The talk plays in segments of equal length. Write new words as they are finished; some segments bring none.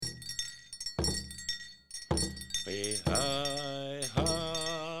Way high,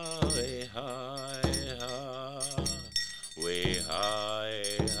 high, way high, high, way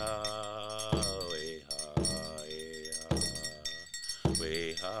high, high, way high, high,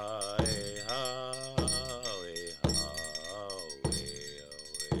 way high, high, way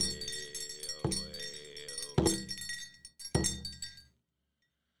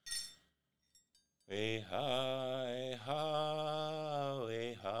way high, high,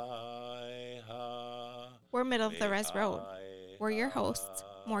 way high, high. We're middle of the Rez Road. We're your hosts,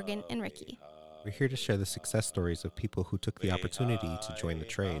 Morgan and Ricky. We're here to share the success stories of people who took the opportunity to join the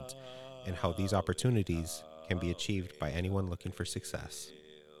trades and how these opportunities can be achieved by anyone looking for success.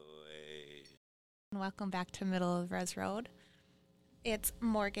 Welcome back to Middle of Rez Road. It's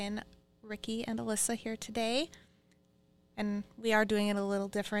Morgan, Ricky, and Alyssa here today. And we are doing it a little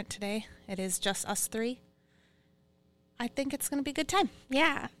different today. It is just us three. I think it's going to be a good time.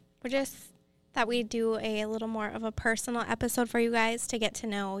 Yeah, we just thought we'd do a little more of a personal episode for you guys to get to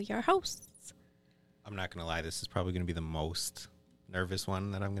know your hosts. I'm not going to lie, this is probably going to be the most nervous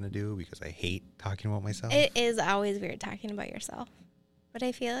one that I'm going to do because I hate talking about myself. It is always weird talking about yourself. But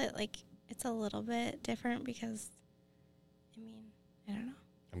I feel it like it's a little bit different because, I don't know.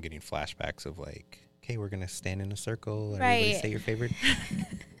 I'm getting flashbacks of like, okay, we're going to stand in a circle. Right. Everybody say your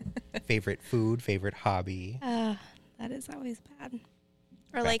favorite food, favorite hobby. That is always bad.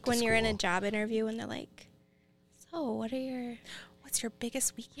 Or Back like to when you're in a school. job interview and they're like, so What's your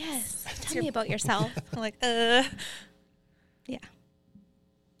biggest weakness? yes, tell me about yourself. I'm like, Yeah.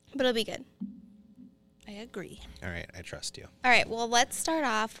 But it'll be good. I agree. All right, I trust you. All right, well, let's start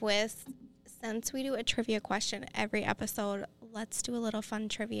off with, since we do a trivia question every episode, let's do a little fun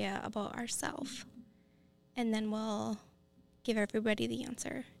trivia about ourselves. And then we'll give everybody the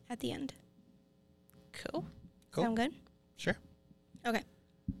answer at the end. Cool. Cool. Sound good? Sure. Okay.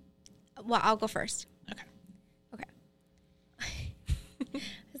 Well, I'll go first. Okay.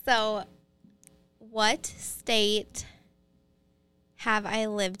 So, what state have I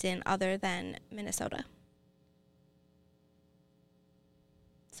lived in other than Minnesota?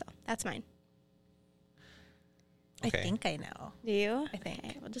 So, that's mine. Okay. I think I know. Do you? I think.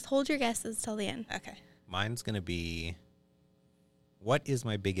 Okay, well, just hold your guesses till the end. Okay. Mine's going to be, what is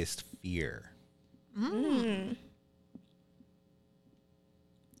my biggest fear?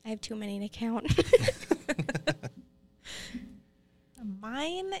 I have too many to count.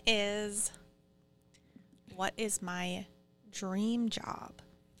 Mine is, what is my dream job?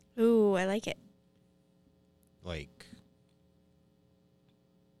 Ooh, I like it. Like,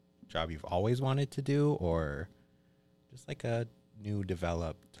 job you've always wanted to do, or just like a new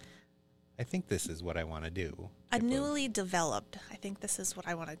developed, I think this is what I want to do. A type of- newly developed. I think this is what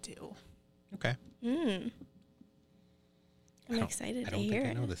I want to do. Okay. I'm I don't- excited I to don't hear think I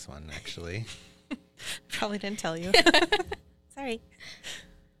it. know this one, actually. Probably didn't tell you. Sorry.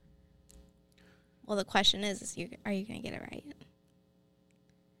 Well, the question is are you going to get it right?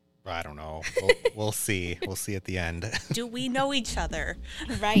 I don't know. We'll see. We'll see at the end. Do we know each other?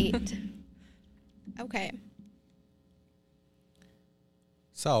 Right. Okay.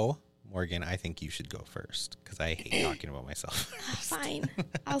 So, Morgan, I think you should go first because I hate talking about myself. Fine.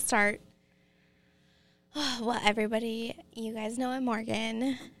 I'll start. Well, everybody, you guys know I'm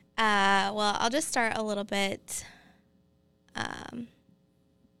Morgan. Well, I'll just start a little bit.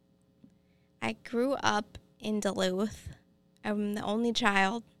 I grew up in Duluth. I'm the only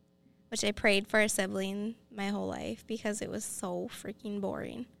child, which I prayed for a sibling my whole life because it was so freaking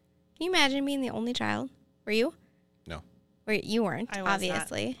boring. Can you imagine being the only child? Were you? No. You weren't, I was not.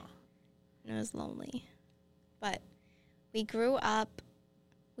 obviously. And it was lonely. But we grew up,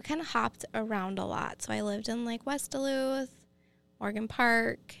 we kind of hopped around a lot. So I lived in like West Duluth, Morgan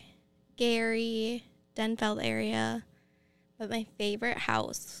Park, Gary, Denfeld area. But my favorite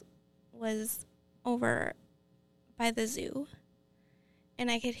house was over by the zoo. And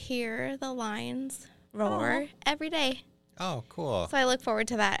I could hear the lions roar every day. Oh, cool. So I look forward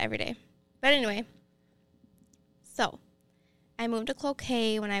to that every day. But anyway, so I moved to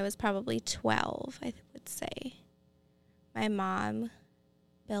Cloquet when I was probably 12, I would say. My mom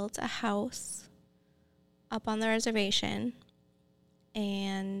built a house up on the reservation,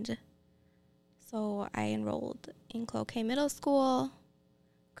 and so I enrolled in Cloquet Middle School,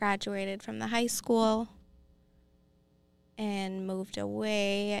 graduated from the high school, and moved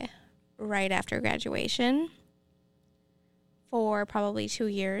away right after graduation for probably 2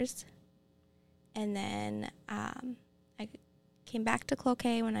 years. And then I came back to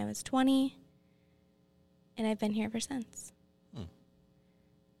Cloquet when I was 20, and I've been here ever since.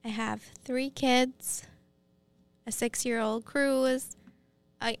 I have 3 kids, a 6-year-old Cruz,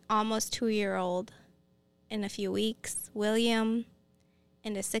 a almost 2-year-old, in a few weeks, William,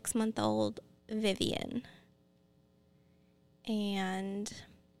 and a 6-month-old Vivian. And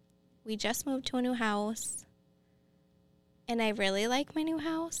we just moved to a new house. And I really like my new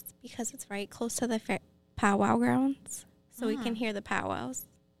house because it's right close to the powwow grounds. So we can hear the powwows.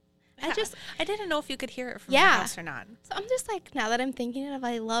 Yeah. I didn't know if you could hear it from Yeah. your house or not. So I'm just like, now that I'm thinking of it,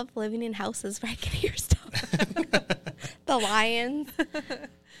 I love living in houses where I can hear stuff. The lions,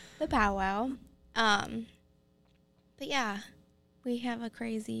 the powwow. But yeah, we have a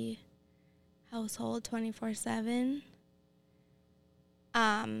crazy household 24/7.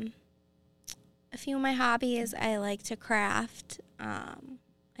 A few of my hobbies, I like to craft. I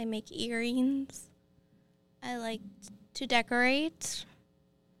make earrings. I like to decorate.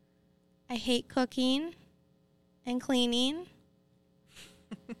 I hate cooking and cleaning.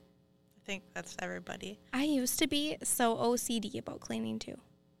 I think that's everybody. I used to be so OCD about cleaning too.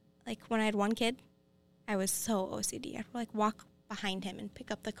 Like when I had one kid, I was so OCD. I'd like walk behind him and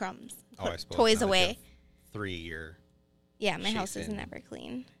pick up the crumbs, I put suppose toys now that you away. have 3 year Yeah, my house is chasing never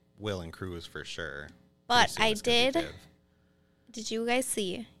clean. Will and Cruz for sure. But Pretty soon I it's gonna be did. Viv. Did you guys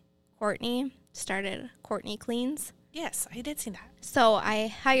see Courtney started Courtney Cleans? Yes, I did see that. So I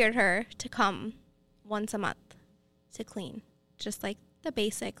hired her to come once a month to clean. Just like the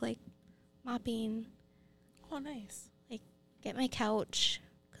basic, like mopping, Oh, nice. like get my couch.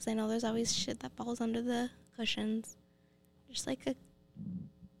 Because I know there's always shit that falls under the cushions. Just like a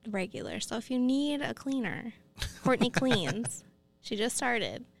regular. So if you need a cleaner, Courtney Cleans. She just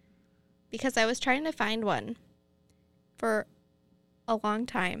started. Because I was trying to find one for a long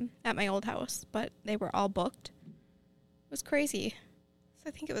time at my old house, but they were all booked. It was crazy. So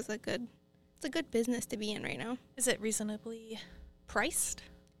I think it's a good business to be in right now. Is it reasonably priced?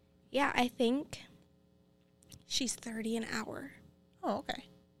 Yeah, I think she's $30 an hour. Oh, okay.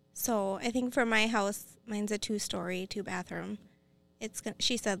 So I think for my house, mine's a 2-story, 2-bathroom.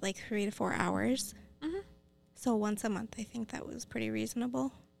 She said like 3 to 4 hours. Mhm. So once a month, I think that was pretty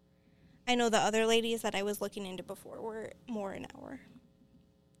reasonable. I know the other ladies that I was looking into before were more an hour.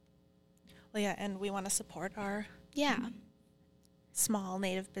 Well, yeah, and we want to support our Yeah. small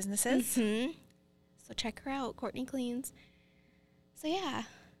native businesses. Mm-hmm. So check her out, Courtney Cleans. So yeah,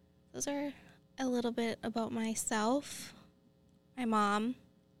 those are a little bit about myself. My mom.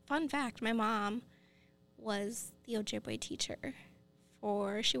 Fun fact, my mom was the Ojibwe teacher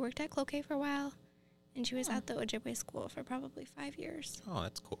she worked at Cloquet for a while, and she was at the Ojibwe school for probably 5 years. Oh,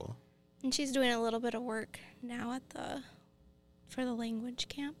 that's cool. And she's doing a little bit of work now for the language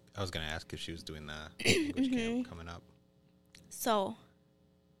camp. I was going to ask if she was doing the language camp coming up. So,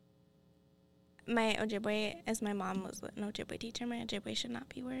 my Ojibwe, as my mom was an Ojibwe teacher, my Ojibwe should not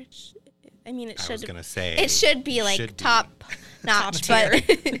be where it should. I mean, it I should. was going to say. It should be like should be. top notch, Top but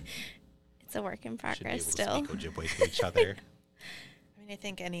it's a work in Should be able progress to still. speak Ojibwe to each other. I mean, I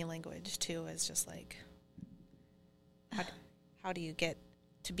think any language, too, is just like, how do you get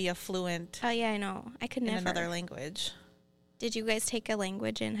to be a fluent Oh yeah, I know. I could in never. another language? Did you guys take a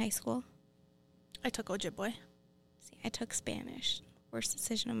language in high school? I took Ojibwe. See, I took Spanish. Worst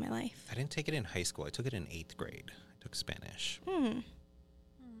decision of my life. I didn't take it in high school. I took it in 8th grade. I took Spanish.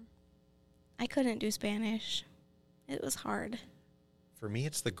 I couldn't do Spanish. It was hard. For me,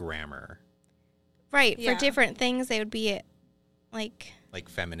 it's the grammar, Right. Yeah. For different things, they would be like, like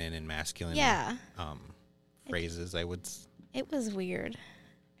feminine and masculine yeah. phrases. I would. It was weird. I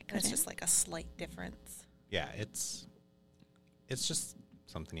And couldn't. it's just like a slight difference. Yeah, it's just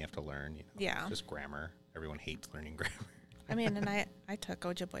something you have to learn. You know? Yeah. Just grammar. Everyone hates learning grammar. I mean, and I took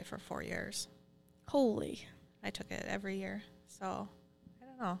Ojibwe for 4 years. Holy. I took it every year. So, I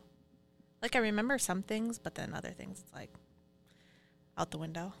don't know. Like, I remember some things, but then other things, it's like out the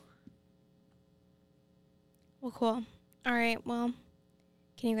window. Well, cool. All right. Well,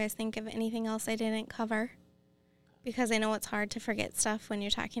 can you guys think of anything else I didn't cover? Because I know it's hard to forget stuff when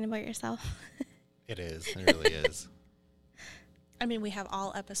you're talking about yourself. It is. It really is. I mean, we have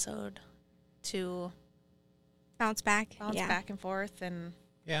all episode to Bounce back. bounce Yeah. back and forth. And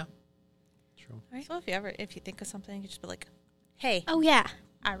Yeah. True. Right. so if you think of something, you just be like, hey, Oh, yeah.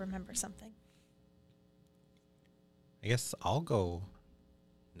 I remember something. I guess I'll go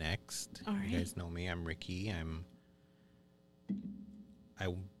next. All You right. guys know me. I'm Ricky. I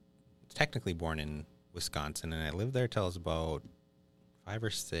was technically born in Wisconsin, and I lived there till I was about 5 or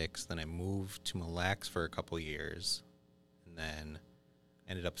 6. Then I moved to Mille Lacs for a couple years, and then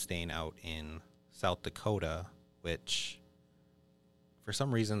ended up staying out in South Dakota, which for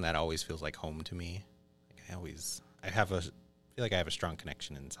some reason that always feels like home to me. Like I feel like I have a strong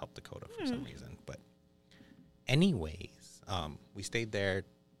connection in South Dakota for some reason. But anyways, we stayed there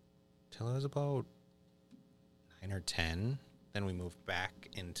till I was about 9 or 10. Then we moved back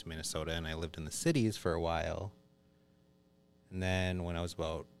into Minnesota, and I lived in the cities for a while. And then when I was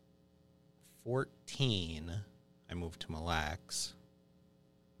about 14, I moved to Mille Lacs.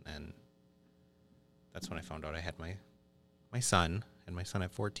 And that's when I found out I had my son, and my son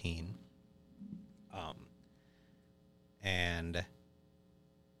at 14. And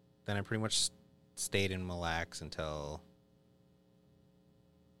then I pretty much stayed in Mille Lacs until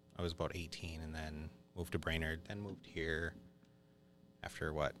I was about 18, and then moved to Brainerd, then moved here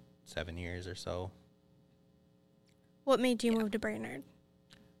after, 7 years or so. What made you move to Brainerd?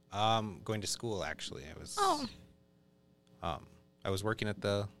 Going to school, actually. Oh. I was working at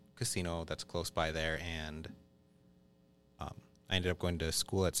the casino that's close by there, and I ended up going to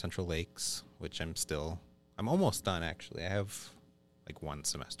school at Central Lakes, which I'm almost done, actually. I have like 1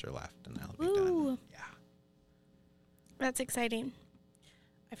 semester left, and I'll be done. Yeah. That's exciting.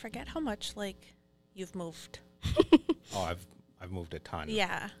 I forget how much, you've moved. Oh, I've moved a ton.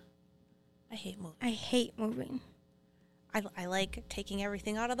 Yeah. I hate moving. I hate moving. I like taking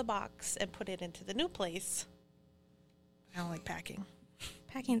everything out of the box and put it into the new place. I don't like packing.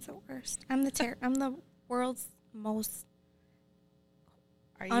 Packing's the worst. I'm the world's most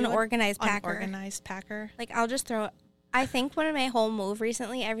Are you unorganized packer. Unorganized packer? I'll just throw it. I think when my whole move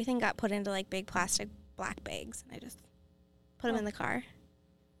recently, everything got put into big plastic black bags, and I just put them in the car.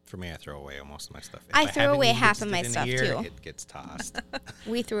 For me, I throw away most of my stuff. If I threw haven't away used half of it my in a stuff, year, too. It gets tossed.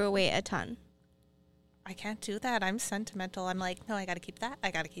 We threw away a ton. I can't do that. I'm sentimental. I'm like, no, I got to keep that.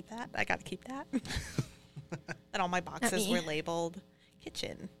 I got to keep that. I got to keep that. And all my boxes were labeled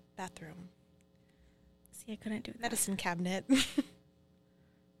kitchen, bathroom. See, I couldn't do that. Medicine cabinet.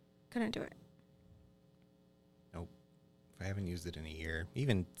 Couldn't do it. Nope. If I haven't used it in a year,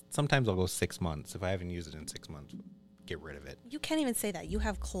 even sometimes I'll go 6 months. If I haven't used it in 6 months, get rid of it. You can't even say that. You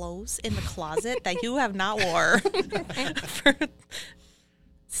have clothes in the closet that you have not wore for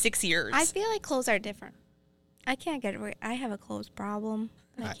 6 years. I feel like clothes are different. I can't get away. I have a clothes problem.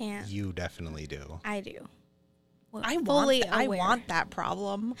 I can't. You definitely do. I do. Well, I aware. want that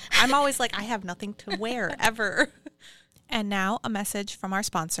problem. I'm always like, I have nothing to wear ever. And now a message from our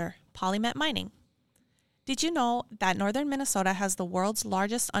sponsor, Polymet Mining. Did you know that northern Minnesota has the world's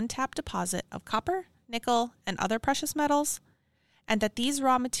largest untapped deposit of copper, nickel, and other precious metals? And that these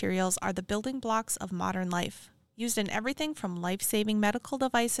raw materials are the building blocks of modern life, used in everything from life-saving medical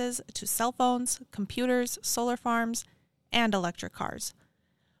devices to cell phones, computers, solar farms, and electric cars.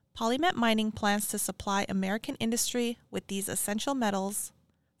 Polymet Mining plans to supply American industry with these essential metals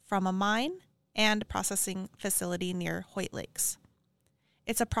from a mine and processing facility near Hoyt Lakes.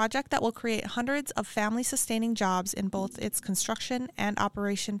 It's a project that will create hundreds of family-sustaining jobs in both its construction and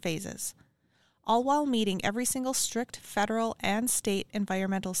operation phases, all while meeting every single strict federal and state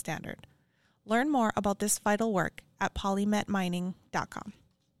environmental standard. Learn more about this vital work at polymetmining.com.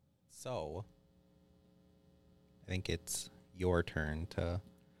 So, I think it's your turn to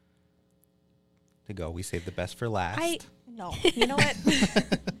go. We saved the best for last. No. You know what?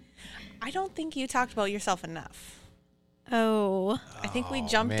 I don't think you talked about yourself enough. Oh. I think we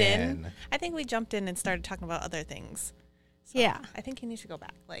jumped in. I think we jumped in and started talking about other things. So Yeah. I think you need to go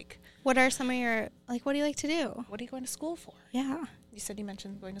back. What are some of your, what do you like to do? What are you going to school for? Yeah. You said you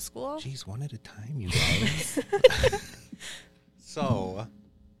mentioned going to school. Jeez, one at a time, you guys. So,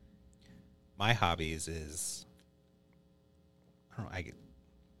 my hobbies is, I don't know,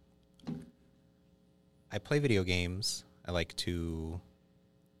 I play video games. I like to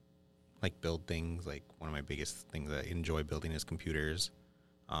build things. One of my biggest things I enjoy building is computers.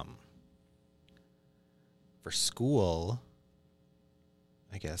 For school,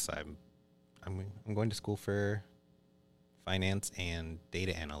 I guess I'm going to school for finance and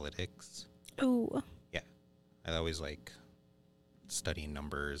data analytics. Ooh. Yeah, I always like studying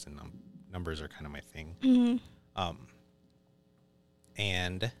numbers, and numbers are kind of my thing. Mm-hmm.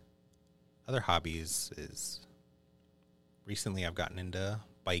 And other hobbies is recently I've gotten into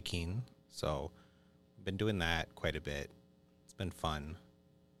biking, so I've been doing that quite a bit. It's been fun.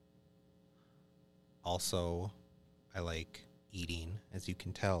 Also, I like eating, as you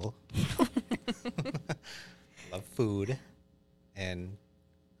can tell. Love food, and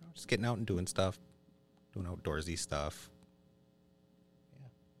just getting out and doing stuff, doing outdoorsy stuff. Yeah.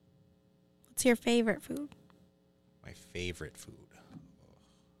 What's your favorite food? My favorite food.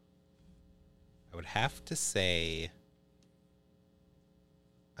 I would have to say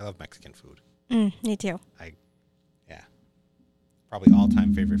I love Mexican food. Me too. Probably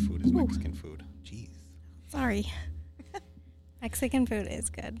all-time favorite food is Mexican food. Jeez. Sorry. Mexican food is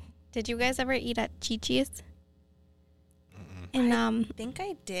good. Did you guys ever eat at Chi-Chi's? And I think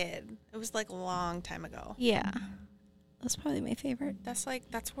I did. It was like a long time ago. yeah, that's probably my favorite. That's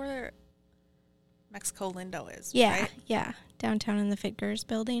where Mexico Lindo is. Yeah, Right? yeah, downtown in the Fitgers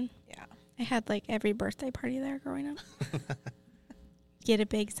building. Yeah. I had like every birthday party there growing up. Get a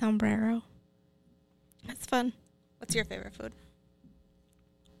big sombrero. That's fun. What's your favorite food?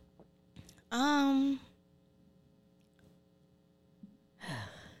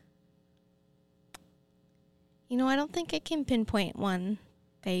 You know, I don't think I can pinpoint one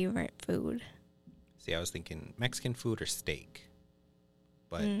favorite food. See, I was thinking Mexican food or steak.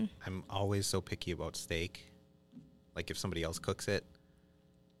 But I'm always so picky about steak. Like if somebody else cooks it.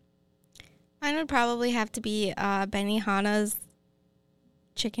 Mine would probably have to be Benihana's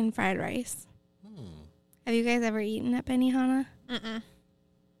chicken fried rice. Have you guys ever eaten at Benihana? Mm-mm.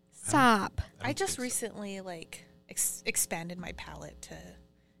 Stop. I just recently like expanded my palate to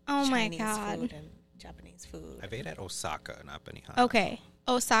Oh my Chinese God. food and Japanese food. I've ate at Osaka, not Benihana. Okay.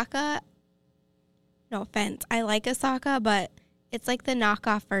 Osaka, no offense. I like Osaka, but it's like the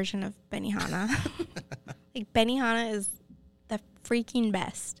knockoff version of Benihana. Like Benihana is the freaking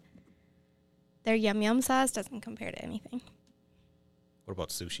best. Their yum yum sauce doesn't compare to anything. What about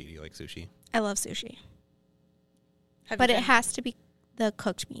sushi? Do you like sushi? I love sushi. Have But you it been has to be the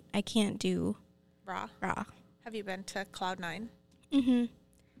cooked meat. I can't do raw. raw. Have you been to Cloud9? Mm-hmm.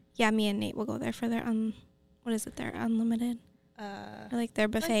 Yeah, me and Nate will go there for their what is it? Their unlimited, or like their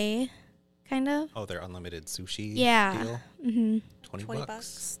buffet, kind of. Oh, their unlimited sushi Yeah. deal? Mm-hmm. 20 $20,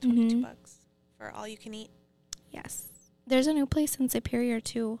 bucks. 22 Mhm. bucks for all you can eat. Yes. There's a new place in Superior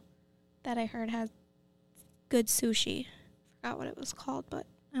too, that I heard has good sushi. Forgot what it was called, but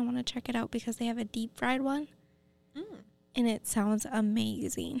I want to check it out because they have a deep fried one, and it sounds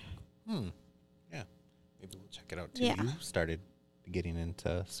amazing. Yeah. Maybe we'll check it out too. Yeah. You started getting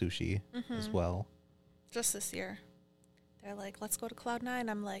into sushi as well. Just this year. They're like, let's go to Cloud9.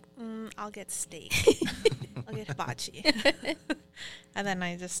 I'm like, I'll get steak. I'll get hibachi. And then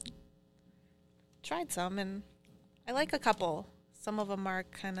I just tried some, and I like a couple. Some of them are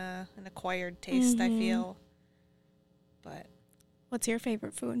kind of an acquired taste, I feel. But, What's your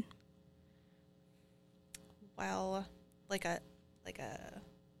favorite food? well, like a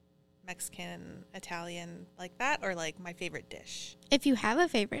Mexican, Italian, like that, or like my favorite dish. If you have a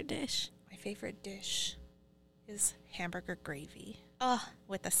favorite dish. My favorite dish is hamburger gravy Oh,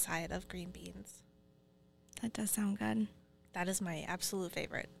 with a side of green beans. that does sound good. That is my absolute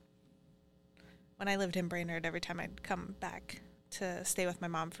favorite. When I lived in Brainerd, every time I'd come back to stay with my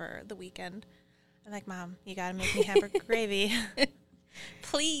mom for the weekend, I'm like, Mom, you got to make me hamburger gravy.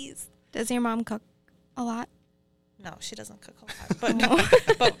 Please. Does your mom cook a lot? No, she doesn't cook a lot.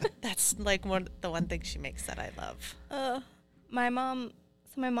 But that's like the one thing she makes that I love. My mom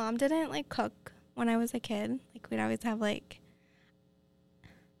didn't like cook when I was a kid. Like we'd always have like,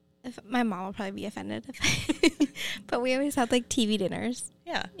 if my mom will probably be offended, but we always had like TV dinners.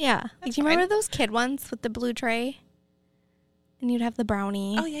 Yeah. Yeah. Like, That's do you remember fine. those kid ones with the blue tray? And you'd have the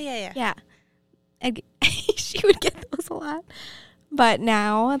brownie. Oh, yeah. Yeah. She would get those a lot. But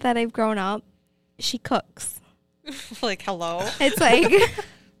now that I've grown up, she cooks. Like, hello. It's like,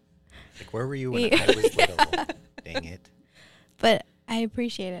 Like, where were you when I was little? Dang it. but I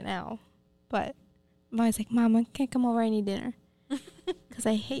appreciate it now. But I'm always like, Mom, I can't come over. I need dinner. Because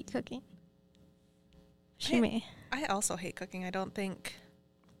I hate cooking. I also hate cooking. I don't think,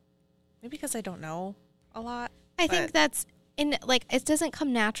 maybe because I don't know a lot. I think that's, it doesn't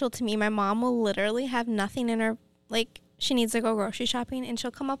come natural to me. My mom will literally have nothing in her, like, she needs to go grocery shopping, and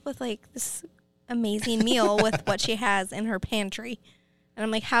she'll come up with, like, this amazing meal with what she has in her pantry. And I'm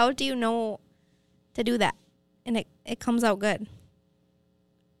like, how do you know to do that? And it comes out good.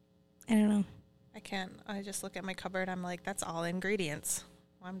 I don't know. I can't. I just look at my cupboard. I'm like, that's all ingredients.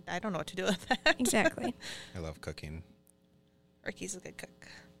 I don't know what to do with that. Exactly. I love cooking. Ricky's a good cook.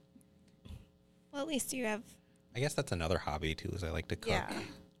 Well, at least you have. I guess that's another hobby, too, is I like to cook. Yeah.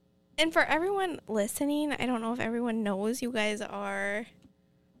 And for everyone listening, I don't know if everyone knows you guys are,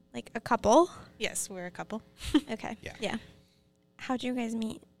 like, a couple. Yes, we're a couple. Okay. Yeah. How'd you guys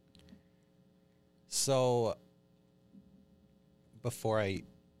meet? So, before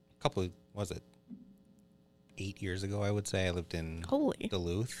was it 8 years ago, I would say, I lived in Holy.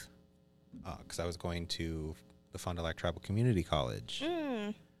 Duluth because I was going to the Fond du Lac Tribal Community College.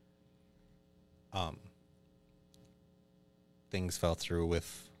 Things fell through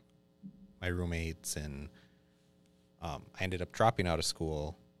with my roommates, and I ended up dropping out of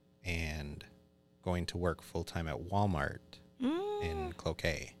school and going to work full-time at Walmart in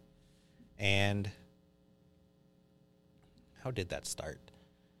Cloquet. And how did that start?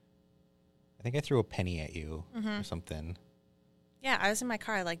 I think I threw a penny at you or something. Yeah, I was in my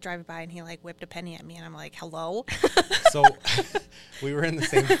car, like, driving by, and he, like, whipped a penny at me, and I'm like, hello? So we were in the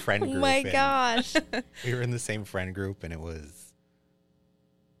same friend group. Oh my and gosh. We were in the same friend group, and it was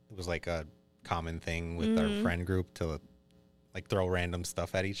like a common thing with our friend group to like throw random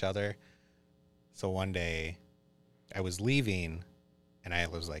stuff at each other. So one day I was leaving and I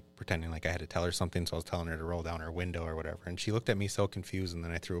was like pretending like I had to tell her something. So I was telling her to roll down her window or whatever. And she looked at me so confused, and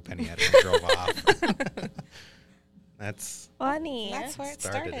then I threw a penny at her and drove off. That's Funny. That's where it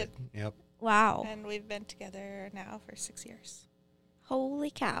started. Yep. Wow. And we've been together now for 6 years. Holy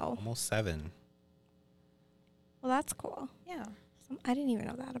cow. Almost 7. Well, that's cool. Yeah. I didn't even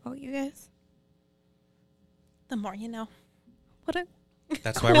know that about you guys. The more you know. What a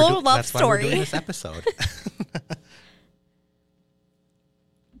That's why Cool love that's why we're doing story. this episode.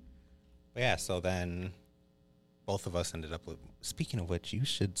 But yeah, so then both of us ended up with, speaking of which, you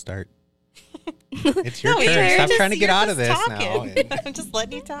should start. It's your No, turn. you're Stop just- trying to get you're out of just this now. talking. And- I'm just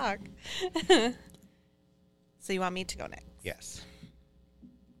letting you talk. So you want me to go next? yes.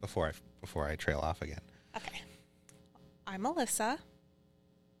 Before I trail off again. Okay. I'm Alyssa.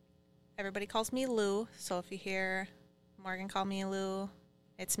 Everybody calls me Lou, so if you hear Morgan call me Lou,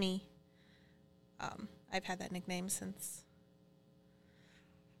 it's me. I've had that nickname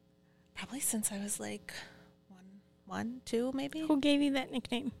probably since I was like one, 2 maybe. Who gave you that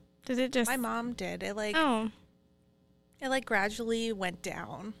nickname? Did it just My mom did. It gradually went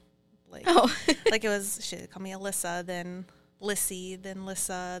down. Like like it was, she'd call me Alyssa, then Lissy, then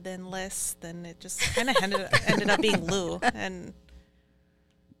Lissa, then Liss, then it just kind of ended up being Lou, and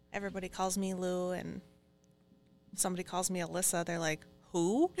everybody calls me Lou, and somebody calls me Alyssa, they're like,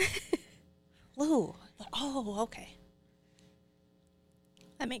 who? Lou. Oh, okay.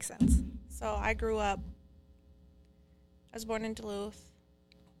 That makes sense. So I was born in Duluth,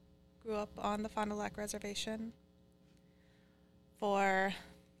 grew up on the Fond du Lac Reservation I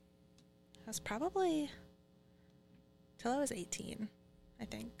was probably till I was 18, I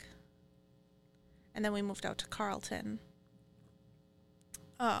think. And then we moved out to Carleton.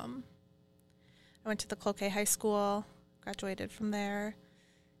 I went to the Cloquet High School, graduated from there.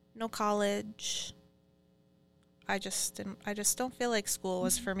 No college. I just don't feel like school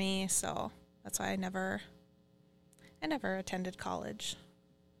was for me, so that's why I never attended college.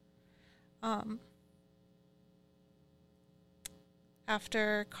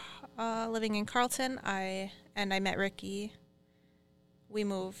 After living in Carleton, I met Ricky. We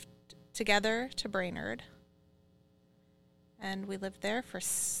moved together to Brainerd, and we lived there for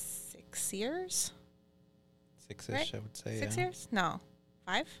 6 years. 6-ish, Right? I would say. 6 yeah. years? No,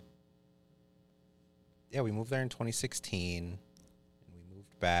 5. Yeah, we moved there in 2016, and we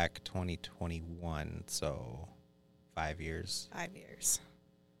moved back 2021, so 5 years. 5 years.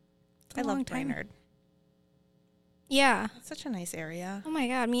 It's a I long love time. Brainerd. Yeah. It's such a nice area. Oh my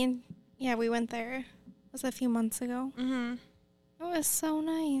God. We went there. It was a few months ago. Mm-hmm. It was so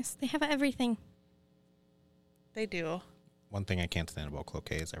nice. They have everything. They do. One thing I can't stand about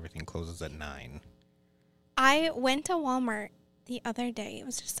Cloquet is everything closes at 9. I went to Walmart the other day. It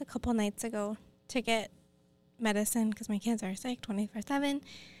was just a couple nights ago to get medicine because my kids are sick 24/7.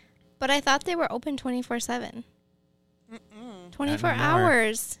 But I thought they were open 24/7. 24 anymore.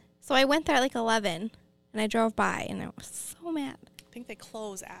 hours. So I went there at like 11 and I drove by and I was so mad. I think they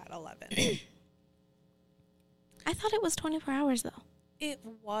close at 11. I thought it was 24 hours though. It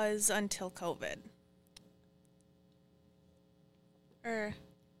was until COVID.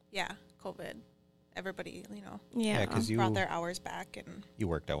 COVID. Everybody, Yeah. because you brought their hours back, and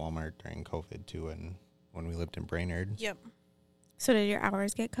worked at Walmart during COVID too, and when we lived in Brainerd. yep. So did your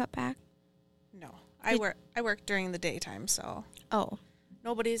hours get cut back? No, I worked during the daytime, so Oh.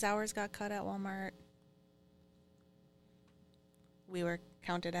 nobody's hours got cut at Walmart. We were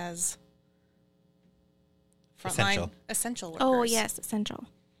counted as frontline essential workers. Oh, yes, essential.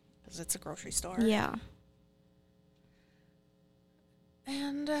 because it's a grocery store. Yeah.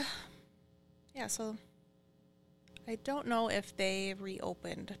 And so I don't know if they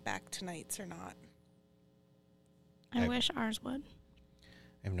reopened back to nights or not. I wish ours would.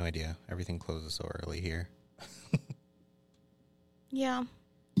 I have no idea. Everything closes so early here. Yeah.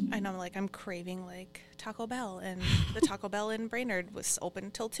 I know, I'm craving Taco Bell, and the Taco Bell in Brainerd was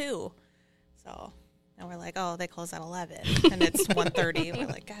open till 2. So now we're like, oh, they close at 11, and it's 1:30, and we're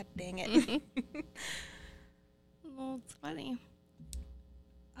like, God dang it. Well, it's funny.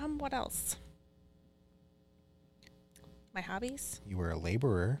 What else? My hobbies? You were a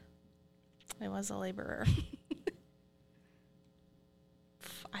laborer. I was a laborer.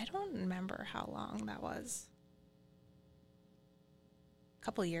 I don't remember how long that was. A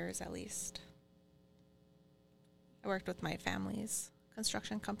couple years at least. I worked with my family's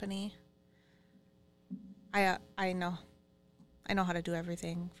construction company. I know how to do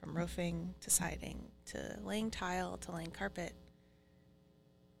everything from roofing to siding to laying tile to laying carpet,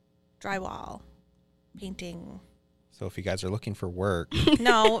 drywall, painting. So if you guys are looking for work,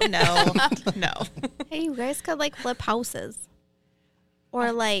 No. Hey, you guys could like flip houses.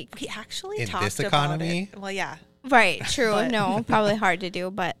 Or like, We actually In talked this about economy? it. Well, yeah. right, true. But- No, probably hard to do,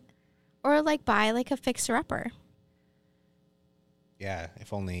 but, or like buy like a fixer-upper. yeah,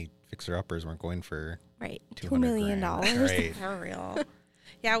 if only fixer-uppers weren't going for Right. $2 $200 million. grand. Right. For real.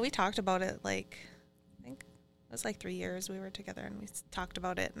 Yeah, we talked about it like, I think it was like 3 years we were together and we talked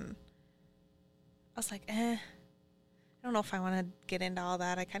about it and I was like, I don't know if I want to get into all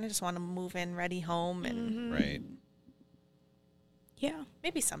that. I kind of just want to move in, ready home and Right. Yeah.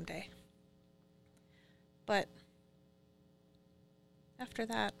 maybe someday. But after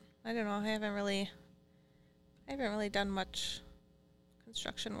that, I don't know. I haven't really done much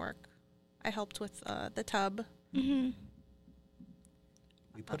construction work. I helped with the tub. Mm-hmm.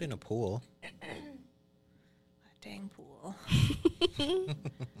 We put in a pool. Dang pool.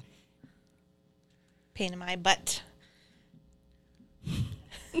 Pain in my butt.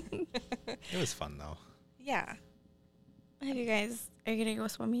 It was fun though. Yeah. Are you gonna go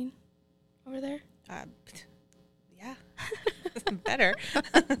swimming over there? Yeah. Better.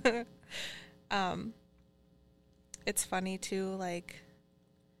 It's funny too, like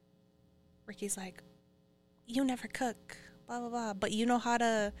Ricky's like, you never cook, blah blah blah, but you know how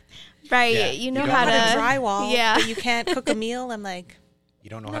to Right. Yeah, You you know don't how know to drywall, Yeah. but you can't cook a meal. I'm like, You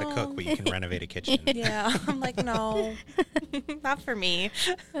don't know how to No. cook, but you can renovate a kitchen. yeah. I'm like, no, not for me.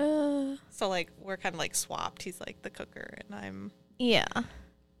 Uh, So like we're kind of like swapped. He's like the cooker and I'm yeah.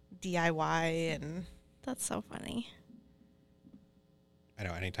 DIY and That's so funny. I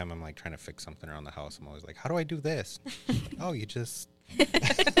know anytime I'm like trying to fix something around the house, I'm always like, how do I do this? Oh, you just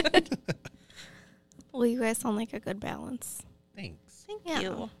Well, you guys sound like a good balance. thanks. thank Yeah.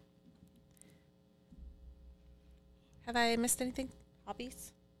 you. Have I missed anything?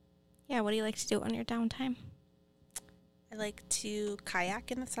 Hobbies? Yeah, what do you like to do on your downtime? I like to kayak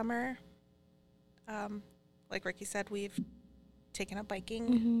in the summer. Like Ricky said, we've taken up biking.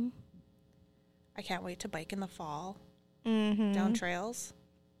 Mm-hmm. I can't wait to bike in the fall Mm-hmm. down trails.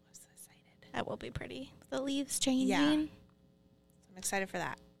 I'm so excited. That will be pretty. The leaves changing. Yeah. I'm excited for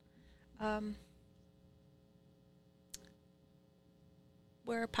that.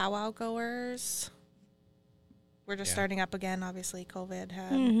 We're powwow goers. We're just Yeah. starting up again. Obviously, COVID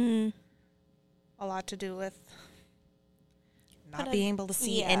had Mm-hmm. a lot to do with not But being able to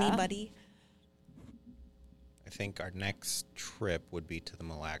see yeah. anybody. I think our next trip would be to the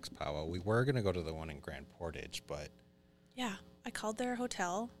Mille Lacs powwow. We were going to go to the one in Grand Portage, but Yeah, I called their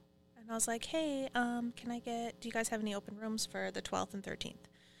hotel and I was like, "Hey, do you guys have any open rooms for the 12th and 13th?"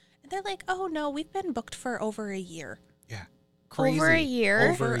 And they're like, "Oh no, we've been booked for over a year." yeah, crazy. Over a year?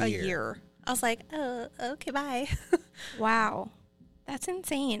 Over For a a year. year. I was like, "Oh, okay, bye." Wow. That's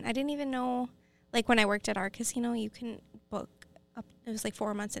insane. I didn't even know. Like when I worked at our casino, you can book up. It was like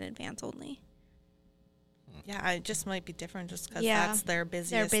 4 months in advance only. Yeah, it just might be different just because Yeah. that's their Their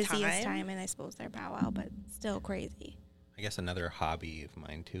busiest, busiest time, and I suppose their powwow, but still crazy. I guess another hobby of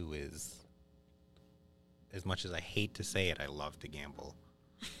mine too is, as much as I hate to say it, I love to gamble.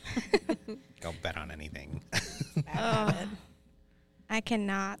 I'll bet on anything. Bad habit. I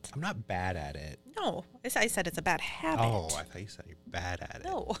cannot. I'm not bad at it. No, I said it's a bad habit. Oh, I thought you said you're bad at it.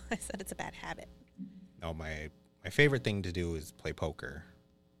 No, I said it's a bad habit. No, my favorite thing to do is play poker.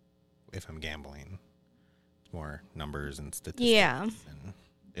 If I'm gambling, it's more numbers and statistics. Yeah. And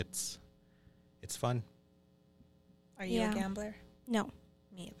it's fun. Are you Yeah. a gambler? No,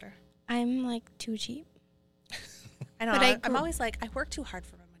 Me either. I'm like too cheap. I know. But I'm grew- always like, I work too hard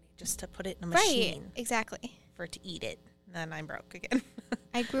for my money just to put it in a Right. machine Exactly. for it to eat it. And then I'm broke again.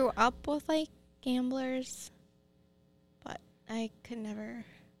 I grew up with like gamblers, but I could never.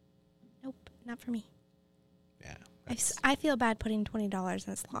 Nope, not for me. Yeah. I feel bad putting $20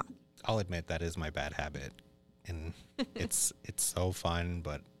 in a slot. I'll admit that is my bad habit, and it's so fun,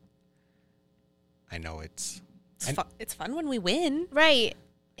 but I know it's It's fun when we win. Right.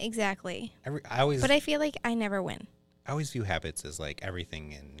 Exactly. I always But I feel like I never win. view habits as like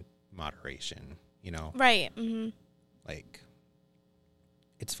everything in moderation. You know, Right. Mm-hmm. like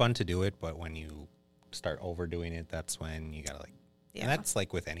it's fun to do it, but when you start overdoing it, that's when you gotta like. Yeah. And that's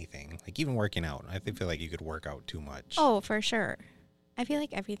like with anything, like even working out. I feel like you could work out too much. Oh, for sure. I feel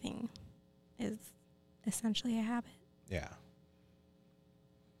like everything is essentially a habit. Yeah.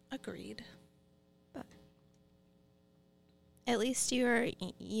 Agreed. At least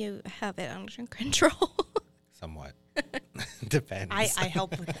you have it under control. Somewhat. Depends. I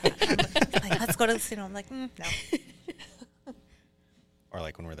help with that. I'm like, let's go to the casino. I'm like, no. Or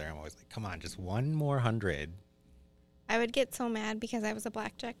like when we're there, I'm always like, come on, just one more 100. I would get so mad because I was a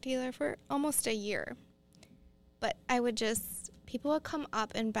blackjack dealer for almost a year. But I would just, people would come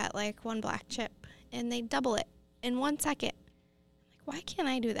up and bet like one black chip and they'd double it in 1 second. I'm like, why can't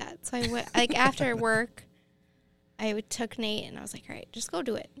I do that? So I went, like after work, took Nate and I was like, all right, just go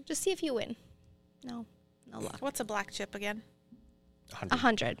do it. Just see if you win. No luck. What's a black chip again?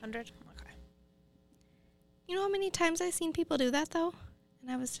 100. 100? Okay. You know how many times I've seen people do that though? And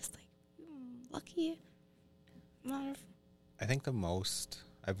I was just like, lucky. I think the most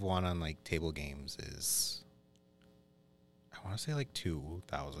I've won on like table games is, I want to say like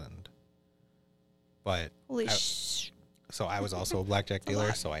 2,000. But so I was also a blackjack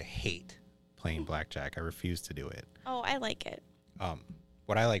dealer, so I hate playing blackjack. I refuse to do it. Oh, I like it.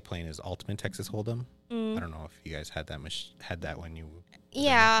 What I like playing is Ultimate Texas Hold'em. I don't know if you guys had that when you.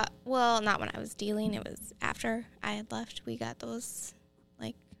 Yeah, well, not when I was dealing. It was after I had left. We got those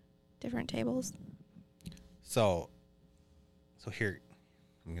like different tables. So here,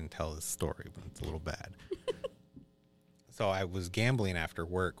 I'm going to tell this story, but it's a little bad. So I was gambling after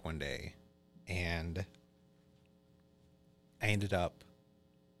work one day, and I ended up,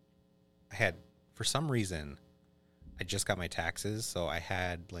 for some reason, I just got my taxes, so I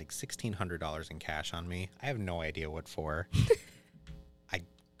had like $1,600 in cash on me. I have no idea what for. I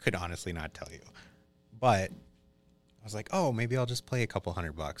could honestly not tell you. But I was like, oh, maybe I'll just play a couple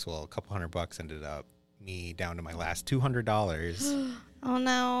 $100. Well, a couple $100 ended up me down to my last $200. Oh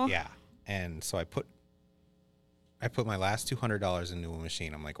no. Yeah. And so I put my last $200 into a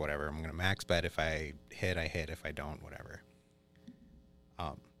machine. I'm like, whatever. I'm going to max bet. If I hit, I hit. If I don't, whatever.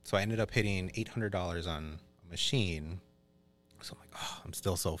 So I ended up hitting $800 on a machine. So I'm like, oh, I'm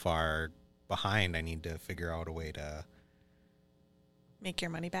still so far behind. I need to figure out a way to make your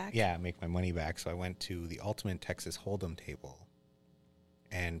money back? Yeah, make my money back. So I went to the Ultimate Texas Hold'em table.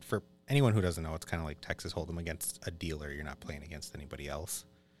 And for anyone who doesn't know, it's kind of like Texas Hold'em against a dealer. You're not playing against anybody else.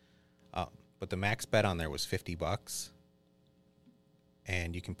 But the max bet on there was $50.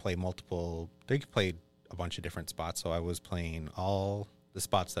 And you can play you can play a bunch of different spots. So I was playing all the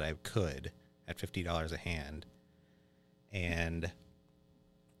spots that I could at $50 a hand. And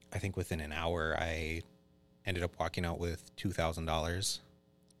I think within an hour, I ended up walking out with $2,000.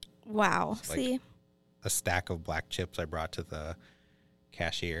 Wow. Like See? a stack of black chips I brought to the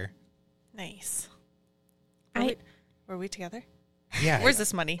cashier. Nice. I Were we together? Yeah. Where's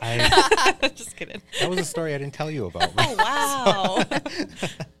this money? Just kidding. That was a story I didn't tell you about. Oh, wow.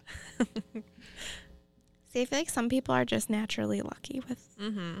 See, I feel like some people are just naturally lucky with.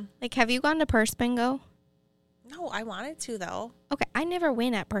 Like, have you gone to purse bingo? No, I wanted to, though. Okay, I never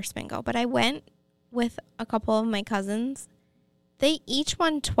win at purse bingo, but I went with a couple of my cousins. They each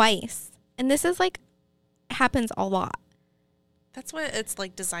won twice. And this is like, happens a lot. That's what it's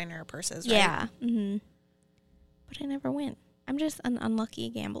like, designer purses, right? Yeah. Mm-hmm. But I never win. I'm just an unlucky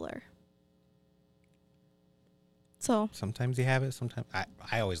gambler. So Sometimes you have it. Sometimes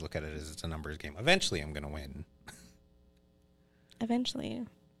I always look at it as it's a numbers game. Eventually, I'm going to win. eventually,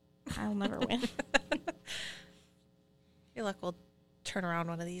 I'll never win. Your luck will turn around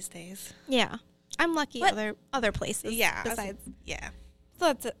one of these days. Yeah. I'm lucky What? other places. Yeah. Besides. Yeah. So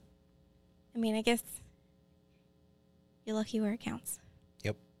that's it. I mean, I guess you're lucky where it counts.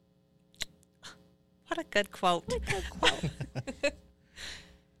 Yep. What a good quote. What a good quote.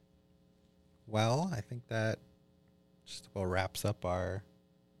 Well, I think that just about wraps up our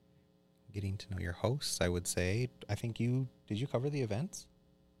getting to know your hosts, I would say. I think did you cover the events?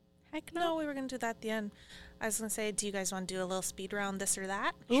 Heck No, we were going to do that at the end. I was going to say, do you guys want to do a little speed round, this or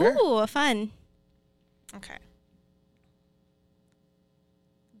that? Sure. Ooh, fun. Okay.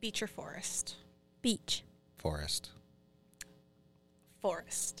 Beach or forest? Beach. Forest.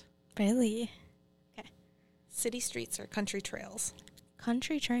 Forest. Really? City streets or country trails?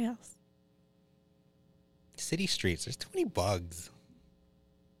 Country trails. City streets. There's too many bugs.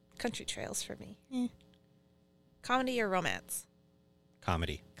 Country trails for me. Eh. Comedy or romance?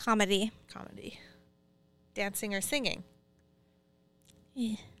 Comedy. Comedy. Comedy. Dancing or singing?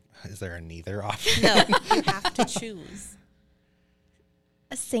 Eh. Is there a neither option? No, you have to choose.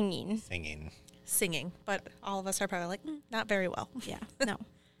 A singing. Singing. Singing, but all of us are probably like, not very well. Yeah. No.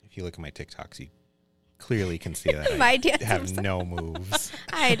 If you look at my TikToks, you clearly can see that My I dance have moves. no moves.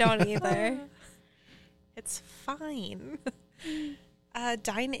 I don't either. It's fine.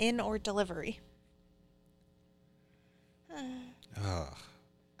 Dine in or delivery? Ugh.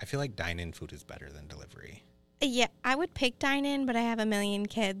 I feel like dine-in food is better than delivery. Yeah, I would pick dine in, but I have a million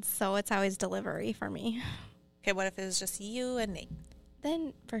kids, so it's always delivery for me. Okay, what if it was just you and Nate?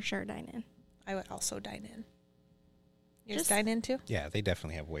 Then for sure dine in. I would also dine in. You Just- just dine in too? Yeah, they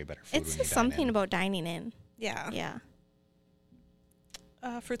definitely have way better food. It's when just you dine something in. about dining in. Yeah. Yeah.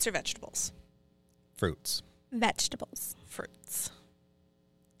 Fruits or vegetables? Fruits. Vegetables. Fruits.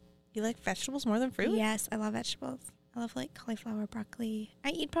 You like vegetables more than fruit? Yes, I love vegetables. I love like cauliflower, broccoli. I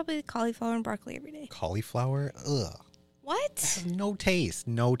eat probably cauliflower and broccoli every day. Cauliflower? Ugh. What? No taste.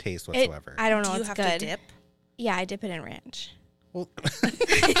 No taste It, whatsoever. I don't know. Do you It's have good. to dip? Yeah, I dip it in ranch. Well,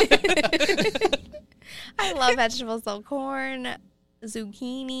 I love vegetables though. Corn,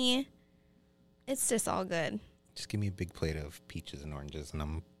 zucchini. It's just all good. just give me a big plate of peaches and oranges, and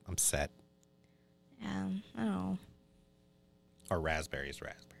I'm set. Yeah, I don't know. Or raspberries.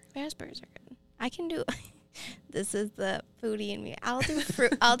 Raspberries are good. I can do. This is the foodie in me. I'll do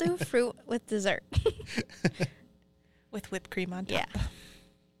fruit. I'll do fruit with dessert. With whipped cream on top. Yeah.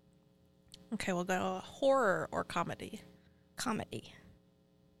 Okay, we'll go to horror or comedy. Comedy.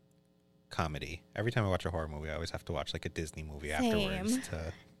 Comedy. Every time I watch a horror movie, I always have to watch like a Disney movie Same. afterwards.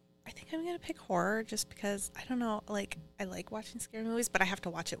 I think I'm going to pick horror just because, I don't know, like, I like watching scary movies, but I have to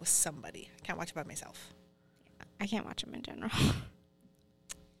watch it with somebody. I can't watch it by myself. I can't watch them in general.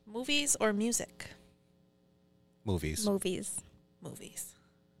 Movies or music? Movies. Movies. Movies.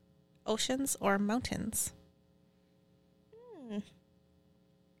 Oceans or mountains?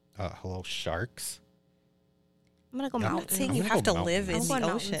 Hello, sharks. I'm gonna go Yeah. I'm not mountains. saying I'm you gonna have go to live in mountains. I'm the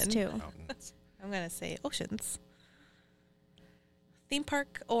going mountains ocean. too. Mountains. I'm going to say oceans. Theme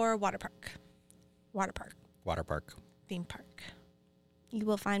park or water park? Water park. Water park. Theme park. You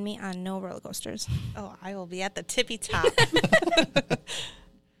will find me on no roller coasters. Oh, I will be at the tippy top.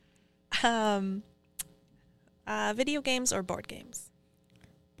 Video games or board games?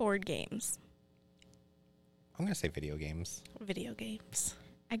 Board games. I'm gonna say video games. Video games.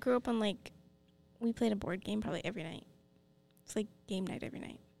 I grew up on like, we played a board game probably every night. It's like game night every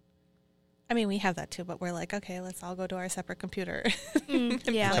night. I mean, we have that too, but we're like, okay, let's all go to our separate computer. Yeah.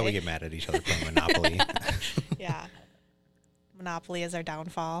 That's how we get mad at each other playing Monopoly. Yeah. Monopoly is our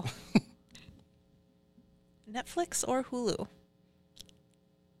downfall. Netflix or Hulu?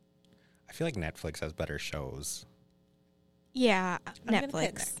 I feel like Netflix has better shows. Yeah, I'm gonna pick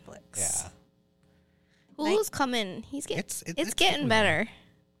Netflix. Netflix. Yeah. Hulu's coming. He's getting. It's getting better.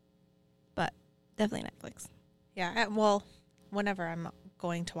 But definitely Netflix. Yeah. Well, whenever I'm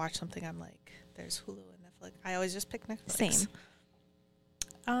going to watch something, I'm like, there's Hulu and Netflix. I always just pick Netflix. Same.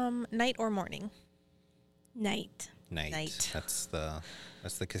 Night or morning? Night. Night. That's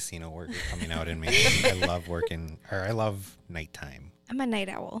the casino worker coming out in me. I love nighttime. I'm a night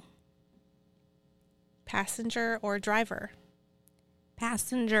owl. Passenger or driver?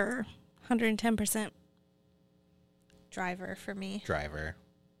 Passenger. 110%. Driver for me. Driver.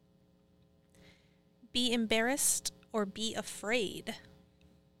 Be embarrassed or be afraid?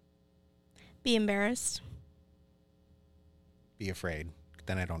 Be embarrassed. Be afraid.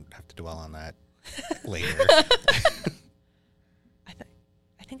 Then I don't have to dwell on that later.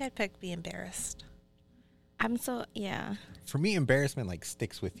 I think I'd pick be embarrassed. Yeah. For me, embarrassment like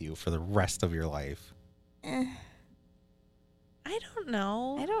sticks with you for the rest of your life. Eh, I don't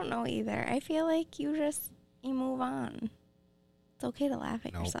know. I don't know either. I feel like you move on. It's okay to laugh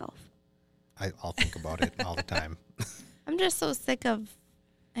at Nope. yourself. I'll think about it all the time. I'm just so sick of,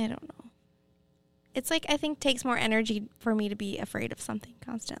 I don't know. It's like I think takes more energy for me to be afraid of something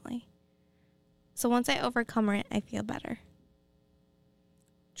constantly. So once I overcome it, I feel better.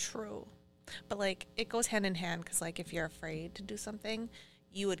 True. But, like, it goes hand in hand because, like, if you're afraid to do something,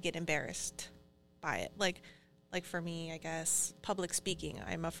 you would get embarrassed by it. Like for me, I guess, public speaking,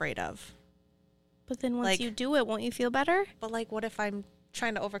 I'm afraid of. But then once Like- you do it, won't you feel better? But, like, what if I'm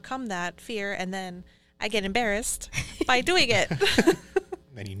trying to overcome that fear and then I get embarrassed by doing it?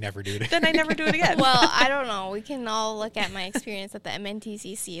 Then you never do it. Then I never do it again. Well, I don't know. We can all look at my experience at the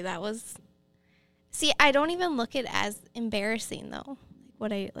MNTCC. See, I don't even look at it as embarrassing though.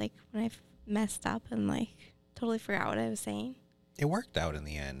 When I messed up and like totally forgot what I was saying. It worked out in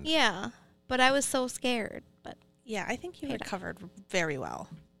the end. Yeah, but I was so scared. But Yeah, I think you Paid off. recovered very well.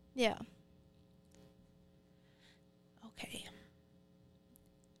 yeah, Okay.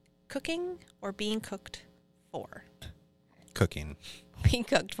 Cooking or being cooked for? Cooking. being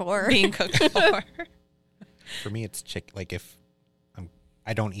cooked for. Being cooked for. For me, it's chicken. Like if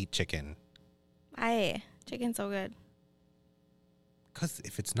I don't eat chicken. Chicken's so good. Because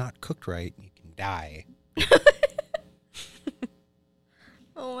if it's not cooked right, you can die.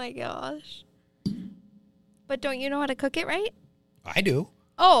 Oh my gosh. But don't you know how to cook it right? I do.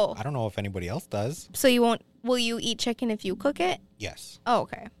 Oh, I don't know if anybody else does. so will you eat chicken if you cook it? Yes. Oh,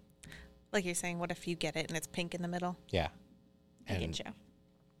 okay. Like you're saying, what if you get it and it's pink in the middle? Yeah. I And get you.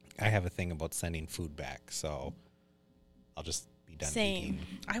 I have a thing about sending food back, so I'll just be done Same. eating.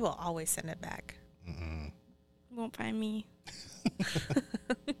 I will always send it back. Mm-mm. Won't find me.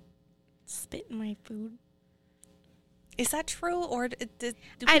 Spit in my food. Is that true, or do people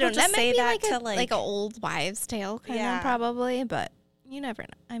I don't know. just That say might be that to like an old wives' tale kind Yeah. of probably, but you never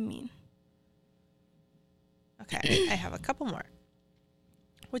know. I mean, Okay, I have a couple more.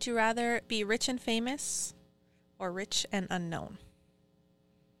 Would you rather be rich and famous or rich and unknown?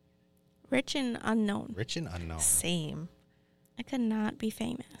 rich and unknown. Rich and unknown. Same. I could not be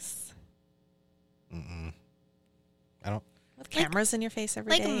famous. Mm-mm. I don't. With cameras in your face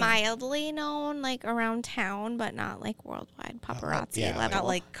every day. Like mildly known, like around town, but not like worldwide paparazzi yeah, level. Not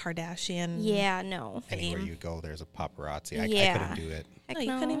like Kardashian. yeah, no. Anywhere Fame. you go, there's a paparazzi. I Yeah. couldn't do it. Heck No, you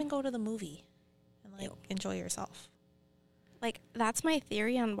no. couldn't even go to the movie and like Ew. enjoy yourself. Like that's my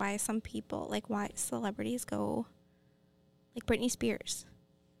theory on why some people, like why celebrities go, like Britney Spears.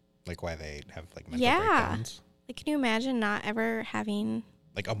 Like why they have like mental Yeah. breakdowns. Like, can you imagine not ever having?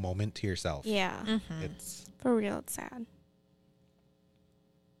 Like a moment to yourself. Yeah, Mm-hmm. It's for real, it's sad.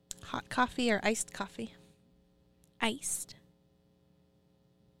 Hot coffee or iced coffee? Iced.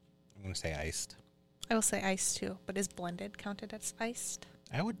 I'm gonna say iced. I will say iced too, but is blended counted as iced?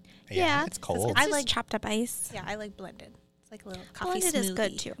 I would. Yeah, it's cold. It's I just like- chopped up ice. Yeah, I like blended. It's like a little coffee Blended smoothie. is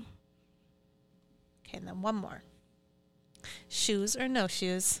good too. Okay, and then one more. Shoes or no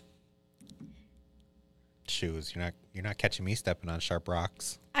shoes? Shoes. You're not catching me stepping on sharp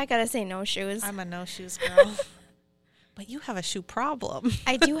rocks. I gotta say no shoes. I'm a no shoes girl. But you have a shoe problem.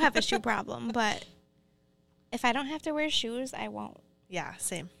 I do have a shoe problem, but if I don't have to wear shoes, I won't. Yeah,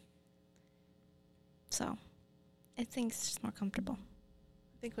 same. So I think it's just more comfortable.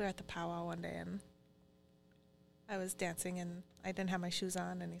 I think we were at the powwow one day and I was dancing and I didn't have my shoes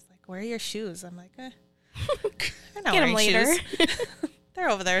on and he's like, "Where are your shoes?" I'm like, "They're not Get 'em wearing later." shoes. They're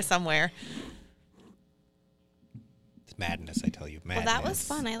over there somewhere." It's madness, I tell you. Madness. Well, that was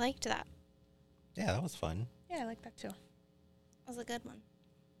fun. I liked that. Yeah, that was fun. Yeah, I like that too. That was a good one.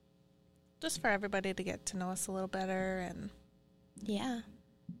 Just for everybody to get to know us a little better and Yeah.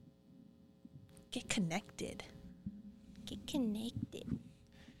 get connected. Get connected.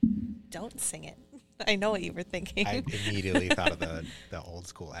 Don't sing it. I know what you were thinking. I immediately thought of the old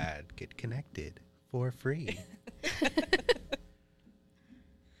school ad. Get connected for free.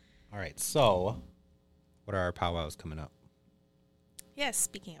 All right, so what are our powwows coming up? Yes,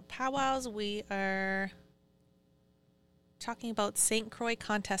 speaking of powwows, we are talking about St. Croix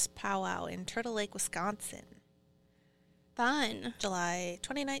Contest Powwow in Turtle Lake, Wisconsin. Fun. July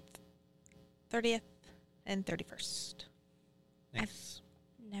 29th, 30th, and 31st. Nice.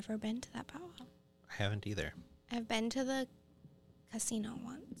 Never been to that powwow. I haven't either. I've been to the casino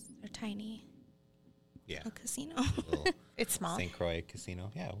once. They're tiny. Yeah. A casino. Little It's small. St. Croix Casino.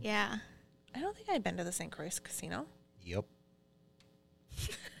 Yeah. Yeah. I don't think I've been to the St. Croix Casino. Yep.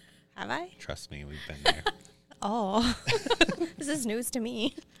 Have I? Trust me, we've been there. Oh. This is news to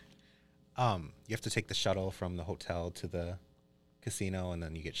me. You have to take the shuttle from the hotel to the casino, and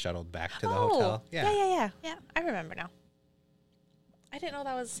then you get shuttled back to the hotel. Yeah. Yeah. I remember now. I didn't know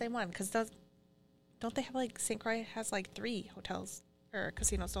that was the same one because don't they have like St. Croix has like 3 hotels or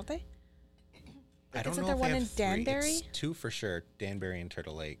casinos, don't they? I Like, don't isn't know there if one they in have 3. Danbury? It's 2 for sure. Danbury and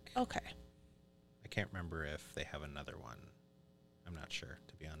Turtle Lake. Okay. I can't remember if they have another one. I'm not sure,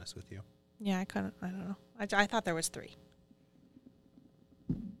 to be honest with you. Yeah, I don't know. I thought there was 3.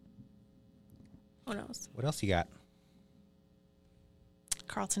 Who knows? What else you got?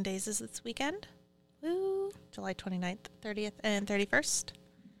 Carlton Days is this weekend, Woo. July 29th, 30th, and 31st.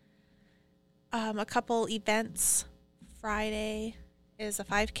 A couple events. Friday is a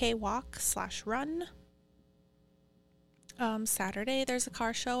 5K walk/run. Saturday, there's a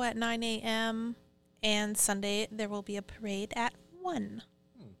car show at 9 a.m. And Sunday, there will be a parade at 1.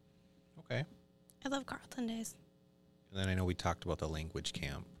 Okay. I love Carlton Days. And then I know we talked about the language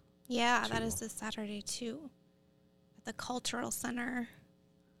camp. Yeah, that Too. is this Saturday too. At the Cultural Center.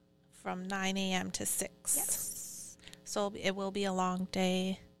 From 9 a.m. to 6. Yes. So it will be a long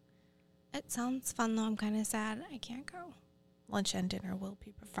day. It sounds fun though. I'm kind of sad I can't go. Lunch and dinner will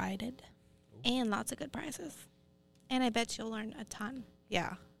be provided. And lots of good prizes. And I bet you'll learn a ton.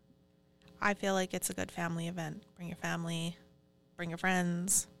 Yeah. I feel like it's a good family event. Bring your family, bring your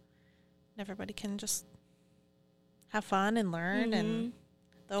friends. And everybody can just have fun and learn. And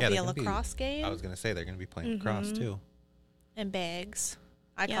there'll Yeah, be they're a gonna be- lacrosse game I was going to say they're going to be playing lacrosse too. and bags.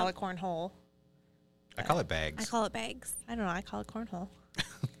 I Yep. call it cornhole. I call it bags. I call it bags. I don't know. I call it cornhole.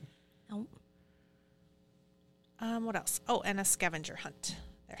 No. What else? Oh, and a scavenger hunt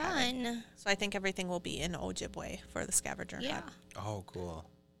they're having. Fun. So I think everything will be in Ojibwe for the scavenger Yeah. hunt. Oh, cool.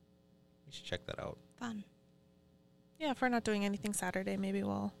 You should check that out. Fun. Yeah, if we're not doing anything Saturday, maybe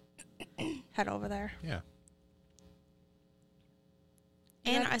we'll head over there. Yeah.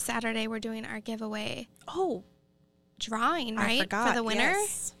 And a Saturday, we're doing our giveaway Oh, drawing, I right? forgot. For the winner.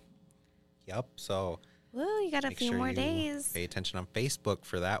 Yes. Yep. So Woo, you got a make few sure more you days. pay attention on Facebook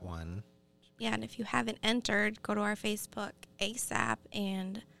for that one. Yeah, and if you haven't entered, go to our Facebook ASAP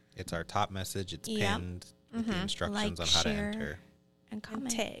and It's our top message. It's Yep. pinned with the instructions Like, on how share. to enter. and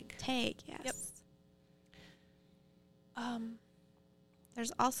comment. tag. Tag, yes. Yep.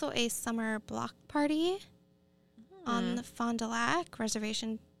 There's also a summer block party on the Fond du Lac.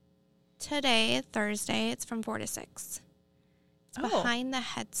 Reservation today, Thursday. It's from 4 to 6. It's Oh. behind the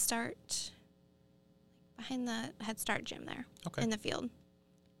Head Start. Behind the Head Start gym there Okay. in the field.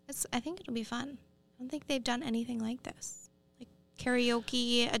 I think it'll be fun. I don't think they've done anything like this. Like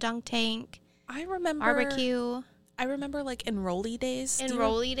karaoke, a dunk tank, I remember barbecue. I remember like enrollee days. Do you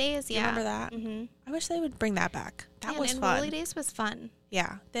Enrollee days, do you yeah. remember that? Mm-hmm. I wish they would bring that back. That was Enrollee fun. days was fun.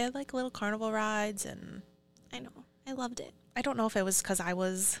 Yeah, they had like little carnival rides, and I know. I loved it. I don't know if it was because I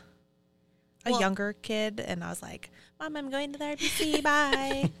was a Well- younger kid and I was like, "Mom, I'm going to the RBC.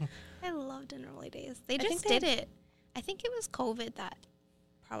 Bye." I loved enrollee days. They I just think did it. I think it was COVID that.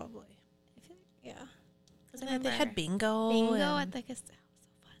 Probably. Yeah. And then they had bingo. bingo and at the casino. So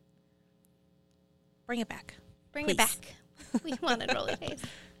fun. bring it back. Bring Please. it back. We wanted enrollee days.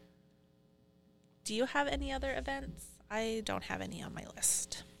 Do you have any other events? I don't have any on my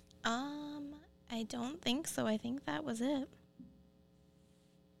list. I don't think so. I think that was it.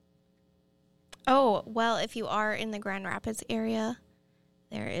 Oh, well, if you are in the Grand Rapids area,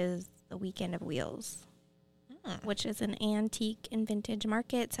 there is the Weekend of Wheels, which is an antique and vintage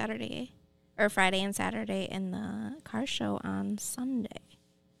market Friday and Saturday, and the car show on Sunday.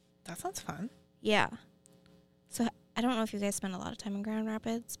 That sounds fun. Yeah. So I don't know if you guys spend a lot of time in Grand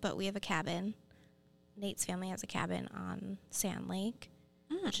Rapids, but we have a cabin. Nate's family has a cabin on Sand Lake,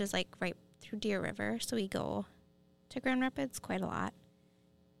 which is like right through Deer River. So we go to Grand Rapids quite a lot.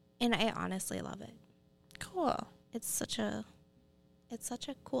 And I honestly love it. Cool. It's such a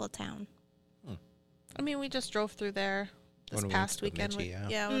cool town. I mean, we just drove through there this When we went past to weekend. Bemidji,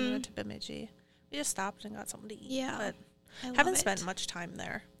 When we went to Bemidji. We just stopped and got something to eat. Yeah. But I love haven't it. spent much time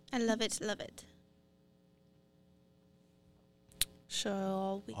there. I love it, love it.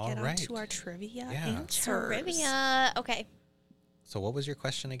 Shall we All get on right. to our trivia Yeah. answers? Trivia. Okay. So what was your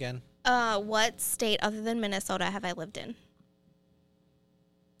question again? What state other than Minnesota have I lived in?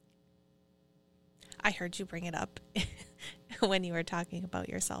 I heard you bring it up when you were talking about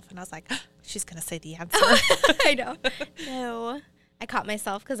yourself, and I was like, she's going to say the answer. I know. No. I caught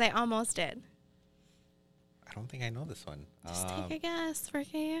myself because I almost did. I don't think I know this one. Just take a guess,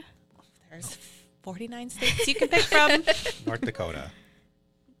 Ricky. There's 49 states you can pick from. North Dakota.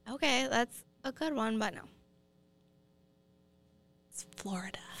 Okay, that's a good one, but no. It's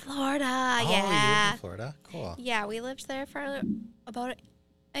Florida. Florida, Oh, you lived yeah. in Florida? Cool. Yeah, we lived there for about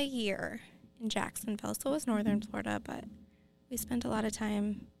a year in Jacksonville, so it was northern Florida, but we spent a lot of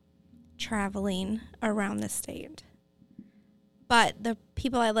time traveling around the state. But the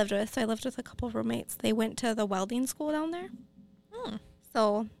people I lived with, so I lived with a couple of roommates, they went to the welding school down there.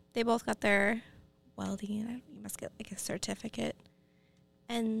 So they both got their welding. You must get like a certificate.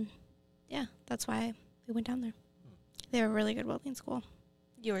 And yeah, that's why we went down there. They were a really good welding school.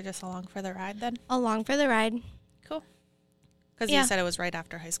 You were just along for the ride then? Along for the ride. Cool. Because Yeah. you said it was right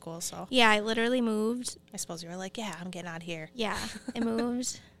after high school, so Yeah, I literally moved. I suppose you were like, yeah, I'm getting out of here. Yeah, I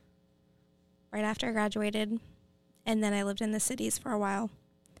moved right after I graduated. And then I lived in the cities for a while.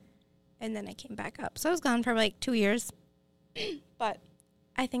 And then I came back up. So I was gone for like 2 years. But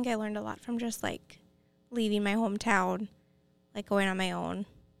I think I learned a lot from just like leaving my hometown, like going on my own.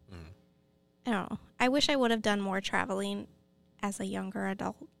 I don't know. I wish I would have done more traveling as a younger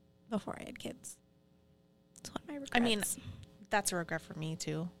adult before I had kids. It's one of my regrets. I mean, that's a regret for me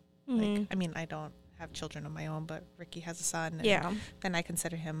too. Like, I mean, I don't have children of my own, but Ricky has a son. And yeah. And I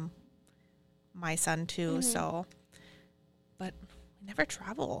consider him my son too, so. But we never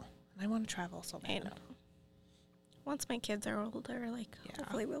travel. And I want to travel so I bad. know. Once my kids are older, like, Yeah.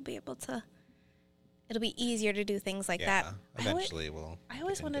 hopefully we'll be able to, it'll be easier to do things like Yeah, that. eventually we'll. I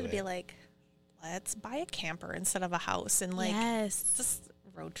always get wanted to into be it. like, let's buy a camper instead of a house and like Yes. just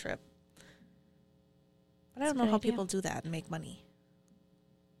road trip. But I That's don't a know good how idea. people do that and make money.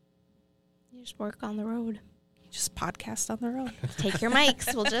 You just work on the road. You just podcast on the road. Take your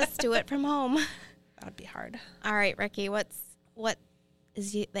mics. We'll just do it from home. That would be hard. All right, Ricky, what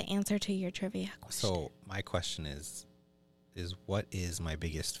is the answer to your trivia question? So my question is, is what is my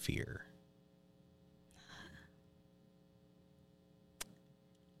biggest fear?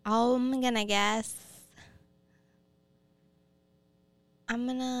 I'm gonna guess.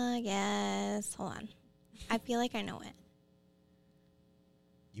 Hold on. I feel like I know it.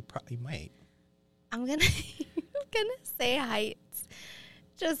 You probably might. I'm gonna say heights,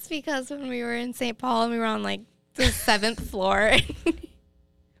 just because when we were in St. Paul and we were on like the 7th floor.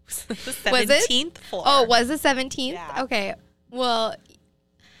 The 17th floor. Oh, was the 17th? Yeah. Okay. Well,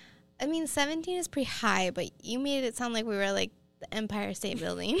 I mean, 17 is pretty high, but you made it sound like we were like the Empire State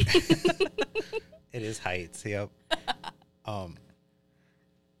Building. It is heights. Yep. I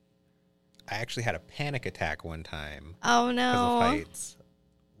actually had a panic attack one time Oh because no. of heights.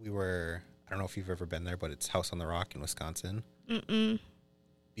 I don't know if you've ever been there, but it's House on the Rock in Wisconsin. Mm-mm.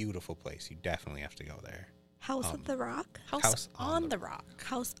 Beautiful place. You definitely have to go there. House of the Rock? House on the Rock.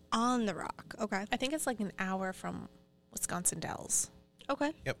 House on the Rock. Okay. I think it's like an hour from Wisconsin Dells.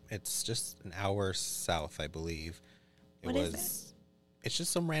 Okay. Yep, it's just an hour south, I believe. What is It's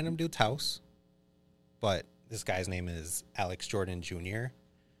just some random dude's house, but this guy's name is Alex Jordan Jr.,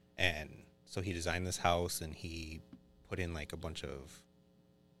 and so he designed this house, and he put in like a bunch of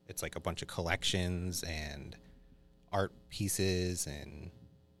collections and art pieces, and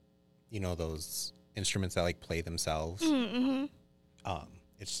those instruments that like play themselves. Mm-hmm.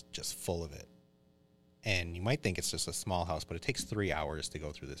 It's just full of it. And you might think it's just a small house, but it takes 3 hours to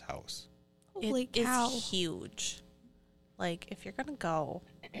go through this house. Holy It cow. is huge. Like, if you're going to go,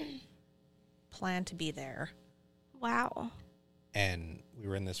 plan to be there. Wow. And we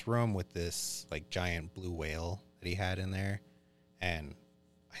were in this room with this like giant blue whale that he had in there. And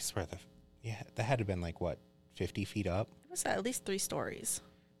I swear that had to have been like, what, 50 feet up? It was at least 3 stories.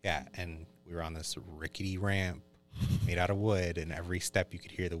 Yeah. And we were on this rickety ramp made out of wood. And every step you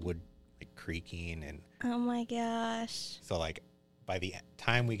could hear the wood like creaking. And Oh my gosh. so like by the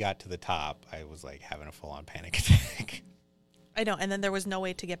time we got to the top, I was like having a full on panic attack. I know. And then there was no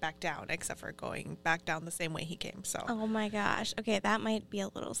way to get back down except for going back down the same way he came. So Oh my gosh. Okay, that might be a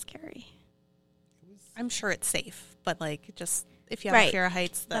little scary. I'm sure it's safe. But, like, just if you have a fear of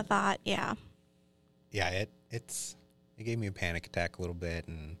heights, The thought, yeah. Yeah, it gave me a panic attack a little bit,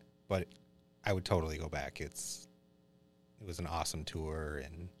 but I would totally go back. It was an awesome tour,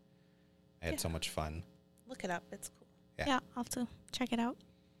 and I had so much fun. look it up. It's cool. Yeah, I'll have to check it out.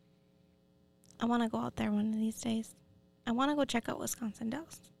 I want to go out there one of these days. I want to go check out Wisconsin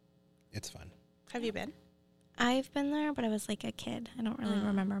Dells. It's fun. Have you been? I've been there, but I was like a kid. I don't really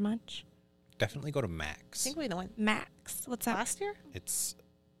remember much. Definitely go to I Max. think we went Max. What's that? last year. It's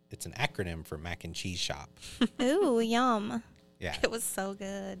an acronym for Mac and Cheese Shop. Ooh, yum. Yeah. It was so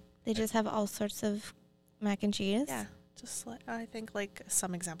good. They just have all sorts of mac and cheese. Yeah. Just like, I think like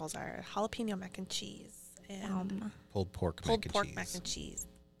some examples are jalapeno mac and cheese and Pulled pork pulled mac and pork cheese. mac and cheese.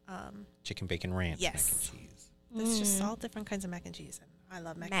 Chicken bacon ranch Yes. mac and cheese. It's just all different kinds of mac and cheese, and I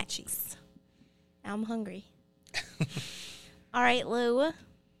love mac and Max. cheese. Now I'm hungry. All right, Lou.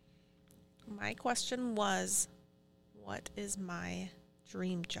 My question was, what is my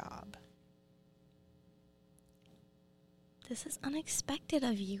dream job? This is unexpected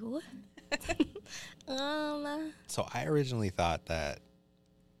of you. So I originally thought that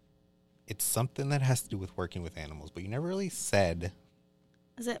it's something that has to do with working with animals, but you never really said.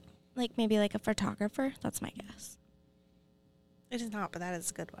 Is it like maybe like a photographer? That's my guess. It is not, but that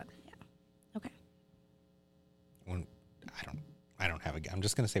is a good one. Okay. I don't have a. I'm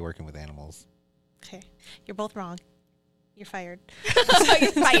just gonna say working with animals. Okay, you're both wrong. You're fired.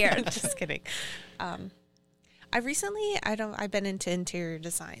 You're fired. Just kidding. I've been into interior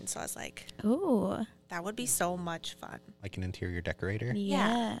design, so I was like, Ooh. that would be so much fun. Like an interior decorator.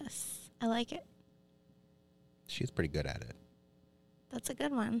 Yes. I like it. She's pretty good at it. That's a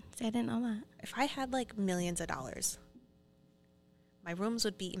good one. See, I didn't know that. If I had like millions of dollars, my rooms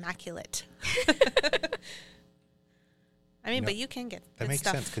would be immaculate. I mean, but you can get That good makes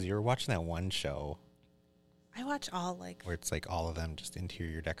stuff. sense because you were watching that one show I watch all like, where it's like all of them just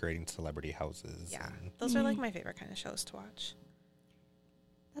interior decorating celebrity houses. yeah, and those are like my favorite kind of shows to watch.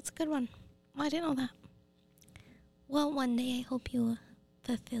 That's a good one. Well, I didn't know that. Well, one day I hope you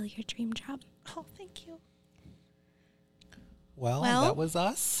fulfill your dream job. Oh, thank you. Well, Well- that was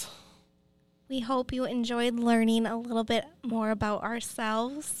us. We hope you enjoyed learning a little bit more about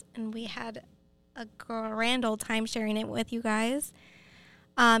ourselves, and we had a grand old time sharing it with you guys.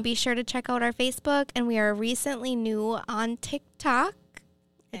 Be sure to check out our Facebook, and we are recently new on TikTok.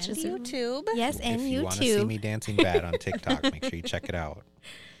 And which is YouTube. Yes, and if you YouTube. want to see me dancing bad on TikTok, make sure you check it out.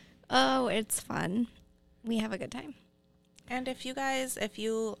 Oh, it's fun. We have a good time. And if you guys, if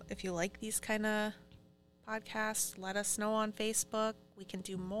you like these kind of podcast. Let us know on Facebook. We can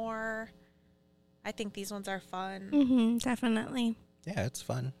do more. I think these ones are fun. Mm-hmm, definitely. Yeah, it's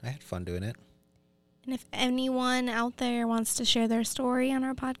fun. I had fun doing it. And if anyone out there wants to share their story on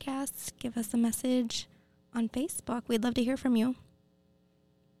our podcast, give us a message on Facebook. We'd love to hear from you.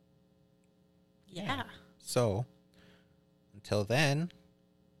 Yeah. So, until then,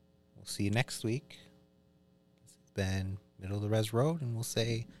 we'll see you next week. This has been Middle of the Rez Road, and we'll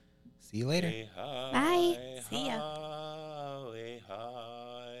say see you later. Hey, hi, Bye. See ya. hi.